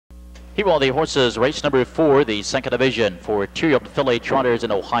Here are the horses. Race number 4, the second division for 2-year-old filly trotters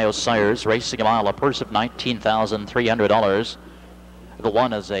and Ohio sires. Racing a mile, a purse of $19,300. The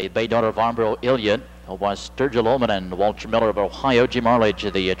one is a bay daughter of Armbro Iliad. It was Sturgill Ullman and Walter Miller of Ohio. Jim Arledge,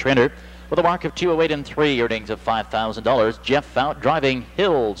 the trainer, with a mark of 208 and 3, earnings of $5,000. Jeff out driving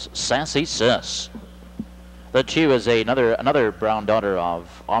Hills Sassy Sis. The 2 is another brown daughter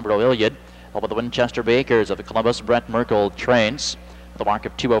of Armbro Iliad, with the Winchester Bakers of the Columbus. Brett Merkel trains. The mark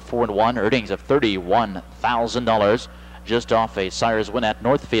of 204 and 1, earnings of $31,000. Just off a sire's win at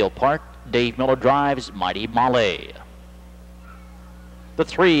Northfield Park. Dave Miller drives Mighty Molly. The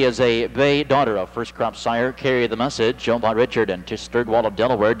 3 is a bay daughter of First Crop sire, Carry the Message, owned by Richard and Sturgwall of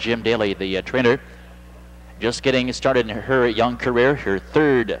Delaware. Jim Daly, the trainer, just getting started in her young career, her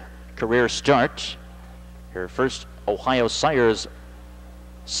 3rd career start. Her first Ohio sires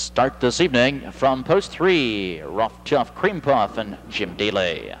start this evening from post 3, Rough Tough Cream Puff and Jim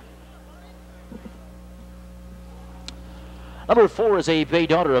Daly. Number 4 is a bay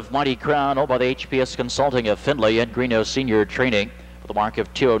daughter of Mighty Crown, owned by the HPS Consulting of Findlay and Greeno Senior Training, with a mark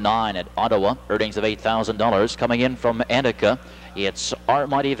of 209 at Ottawa, earnings of $8,000. Coming in from Antica, it's Our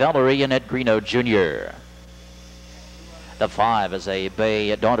Mighty Valerie and Ed Greeno Jr. The 5 is a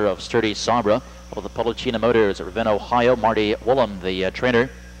bay daughter of Sturdy Sabra, with the Policina Motors at Ravenna, Ohio. Marty Woolham, the trainer,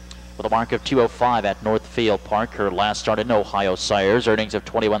 with a mark of 205 at Northfield Park. Her last start in Ohio sires, earnings of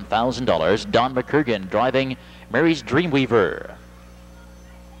 $21,000. Don McCurgan driving Mary's Dreamweaver.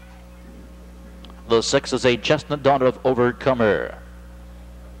 The 6 is a chestnut daughter of Overcomer,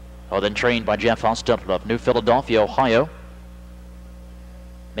 then trained by Jeff Hostetler of New Philadelphia, Ohio,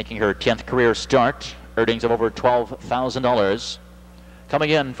 making her 10th career start, earnings of over $12,000.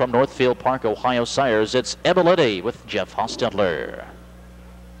 Coming in from Northfield Park, Ohio sires, it's Ebility with Jeff Hostetler.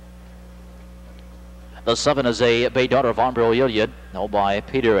 The 7 is a bay daughter of Armbro Iliad, owned by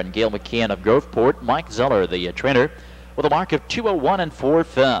Peter and Gail McCann of Groveport. Mike Zeller, the trainer, with a mark of 201 and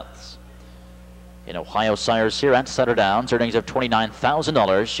 4/5. In Ohio sires here at Sutter Downs, earnings of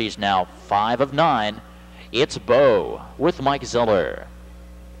 $29,000. She's now 5 of 9. It's Bo with Mike Zeller.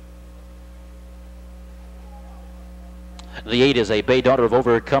 The 8 is a bay daughter of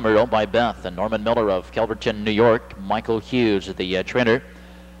Overcomer, owned by Beth and Norman Miller of Calverton, New York. Michael Hughes, the trainer.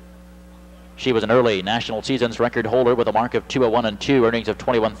 She was an early national seasons record holder with a mark of 201 and 2, earnings of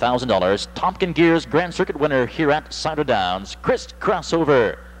 $21,000. Tompkin Gears Grand Circuit winner here at Sutter Downs, Chris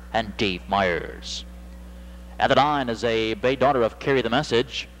Crossover and Dave Myers. At the 9 is a bay daughter of Carry the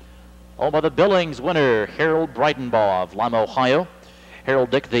Message, owned by the Billings winner, Harold Brightenbaugh of Lima, Ohio.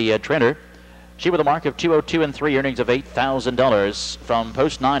 Harold Dick, the trainer. She with a mark of 202 and 3, earnings of $8,000. From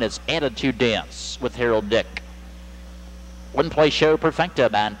post 9, it's Attitude Dance with Harold Dick. Win Play Show Perfecta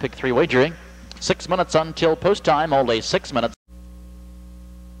and Pick 3 wagering. 6 minutes until post time, only 6 minutes.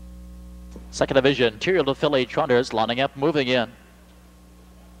 Second division, 2-year-old filly trotters lining up, moving in.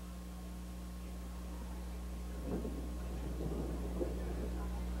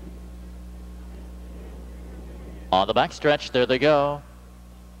 On the backstretch, there they go.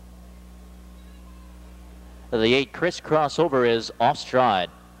 The 8 Chris Crossover is off stride.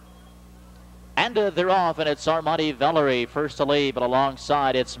 And they're off, and it's Our Mighty Valerie first to lead, but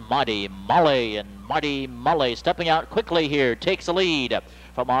alongside it's Mighty Molly, and Mighty Molly stepping out quickly here, takes a lead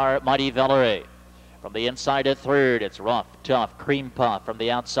from Our Mighty Valerie. From the inside to 3rd, it's Rough Tough Cream Puff. From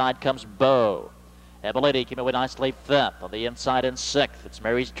the outside comes Bo. Ebility came away nicely 5th. On the inside and 6th, it's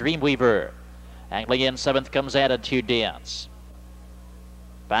Mary's Dreamweaver. Angling in 7th comes Attitude Dance.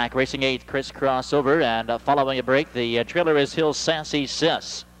 Back racing 8th, Chris Crossover, and following a break, the trailer is Hills Sassy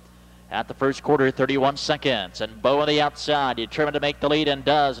Sis. At the first quarter, 31 seconds, and Bo on the outside, determined to make the lead, and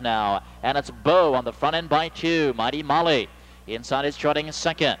does now. And it's Bo on the front end by 2. Mighty Molly inside is trotting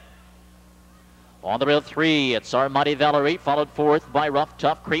 2nd. On the rail 3, it's Our Mighty Valerie, followed 4th by Rough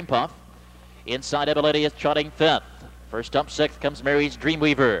Tough Cream Puff. Inside Ebility is trotting 5th. First up 6th comes Mary's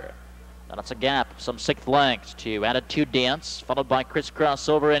Dreamweaver. Then it's a gap, some 6th lengths to Attitude Dance, followed by Chris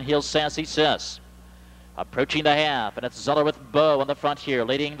Crossover and Hills Sassy Sis. Approaching the half, and it's Zeller with Bo on the front here,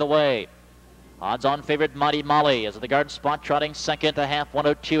 leading the way. Odds-on favorite Mighty Molly is at the guard spot, trotting 2nd, a half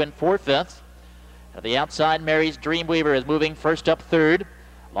 102 and 4/5. At the outside, Mary's Dreamweaver is moving first up 3rd.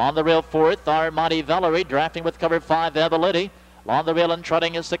 On the rail 4th, Our Mighty Valerie, drafting with cover 5, Ebility. On the rail and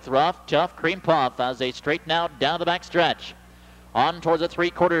trotting is 6th, Rough Tough Cream Puff as they straighten out down the back stretch. On towards the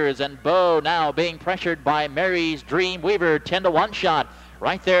 3/4, and Bo now being pressured by Mary's Dreamweaver, 10-1 shot.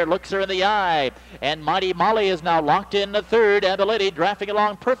 Right there, looks her in the eye. And Mighty Molly is now locked in the 3rd. Ebility drafting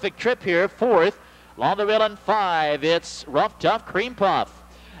along, perfect trip here, 4th. Along the rail and 5, it's Rough Tough Cream Puff.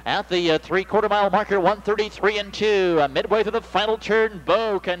 at the 3/4 mile marker, 1:33 and 2. Midway through the final turn,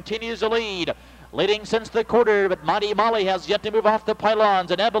 Bo continues to lead. Leading since the quarter, but Mighty Molly has yet to move off the pylons.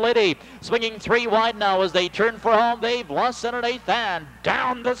 And Ebility swinging 3 wide now as they turn for home. They've lost 7/8, and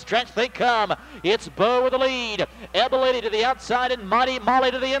down the stretch they come. It's Bo with the lead. Ebility to the outside and Mighty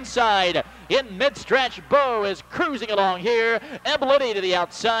Molly to the inside. In mid-stretch, Bo is cruising along here. Ebility to the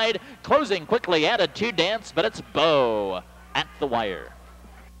outside, closing quickly at a 2 dance, but it's Bo at the wire.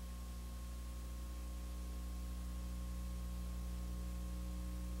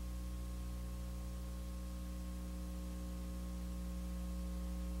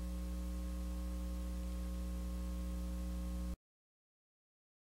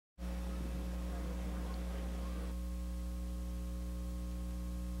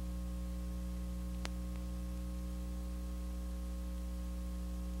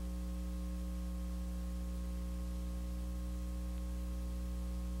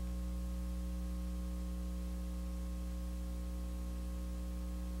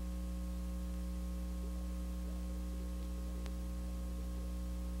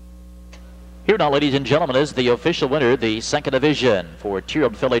 Here now, ladies and gentlemen, is the official winner, the second division for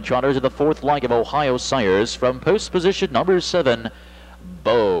 2-year-old filly trotters of the 4th leg of Ohio Sires from post position number 7,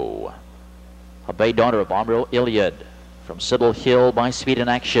 Bo. A bay daughter of Amro Iliad from Sybil Hill by Speed in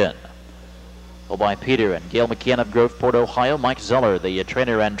Action. Oh, by Peter and Gail McCann of Groveport, Ohio. Mike Zeller, the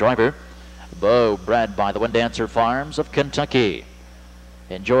trainer and driver. Bo, bred by the Windancer Farms of Kentucky.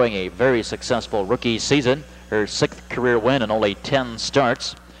 Enjoying a very successful rookie season. Her 6th career win in only 10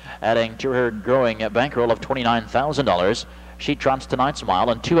 starts, adding to her growing bankroll of $29,000. She trots tonight's mile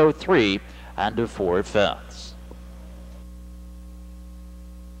in 2:03 and 4/5.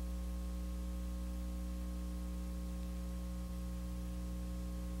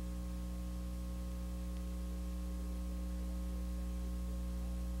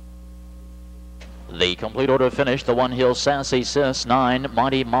 The complete order finish: the 1 Hill Sassy Sis 9,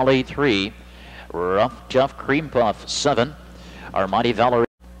 Mighty Molly 3, Rough Tough Cream Puff 7, our Mighty Valerie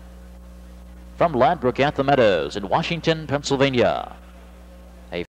from Ladbroke at the Meadows in Washington, Pennsylvania.